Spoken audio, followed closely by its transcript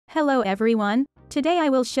Hello everyone, today I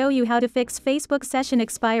will show you how to fix Facebook session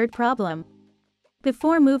expired problem.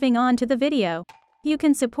 Before moving on to the video, you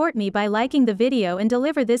can support me by liking the video and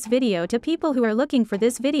deliver this video to people who are looking for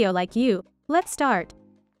this video like you. Let's start.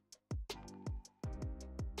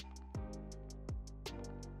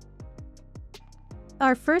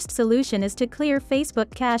 Our first solution is to clear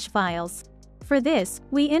Facebook cache files. For this,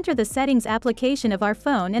 we enter the settings application of our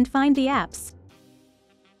phone and find the apps.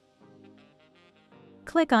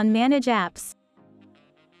 Click on Manage Apps.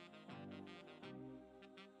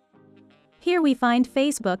 Here we find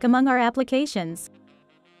Facebook among our applications.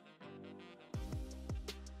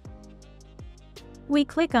 We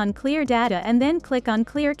click on Clear Data and then click on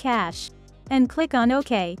Clear Cache. And click on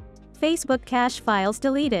OK. Facebook cache files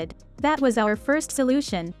deleted. That was our first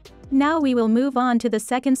solution. Now we will move on to the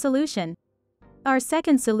second solution. Our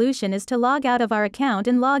second solution is to log out of our account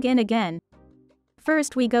and log in again.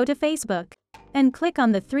 First we go to Facebook. And click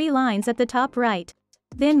on the three lines at the top right.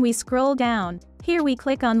 Then we scroll down. Here we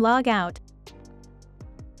click on Log Out.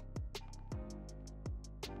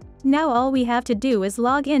 Now all we have to do is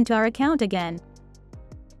log into our account again.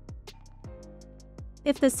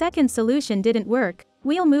 If the second solution didn't work,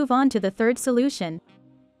 we'll move on to the third solution.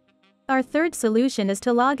 Our third solution is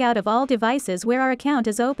to log out of all devices where our account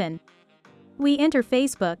is open. We enter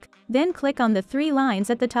Facebook, then click on the three lines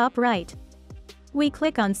at the top right. We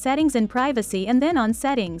click on Settings and Privacy and then on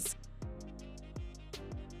Settings.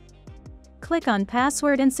 Click on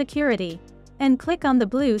Password and Security. And click on the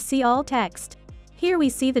blue See All text. Here we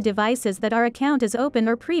see the devices that our account is open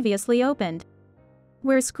or previously opened.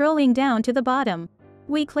 We're scrolling down to the bottom.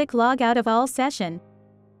 We click Log Out of All Session.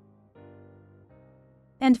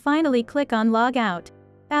 And finally click on Log Out.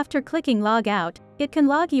 After clicking Log Out, it can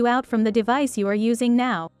log you out from the device you are using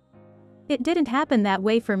now. It didn't happen that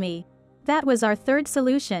way for me. That was our third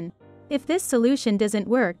solution. If this solution doesn't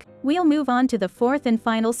work, we'll move on to the fourth and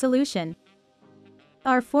final solution.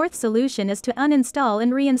 Our fourth solution is to uninstall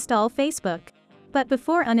and reinstall Facebook. But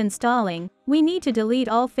before uninstalling, we need to delete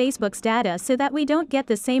all Facebook's data so that we don't get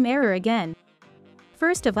the same error again.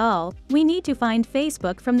 First of all, we need to find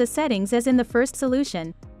Facebook from the settings as in the first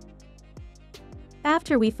solution.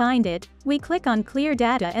 After we find it, we click on Clear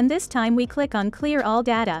Data and this time we click on Clear All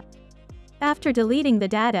Data. After deleting the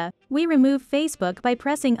data, we remove Facebook by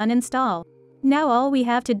pressing Uninstall. Now all we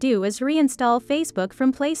have to do is reinstall Facebook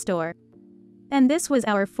from Play Store. And this was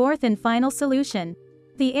our fourth and final solution.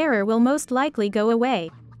 The error will most likely go away.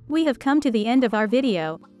 We have come to the end of our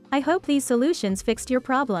video. I hope these solutions fixed your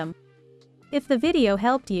problem. If the video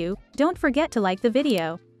helped you, don't forget to like the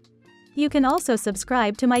video. You can also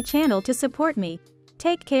subscribe to my channel to support me.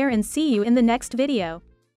 Take care and see you in the next video.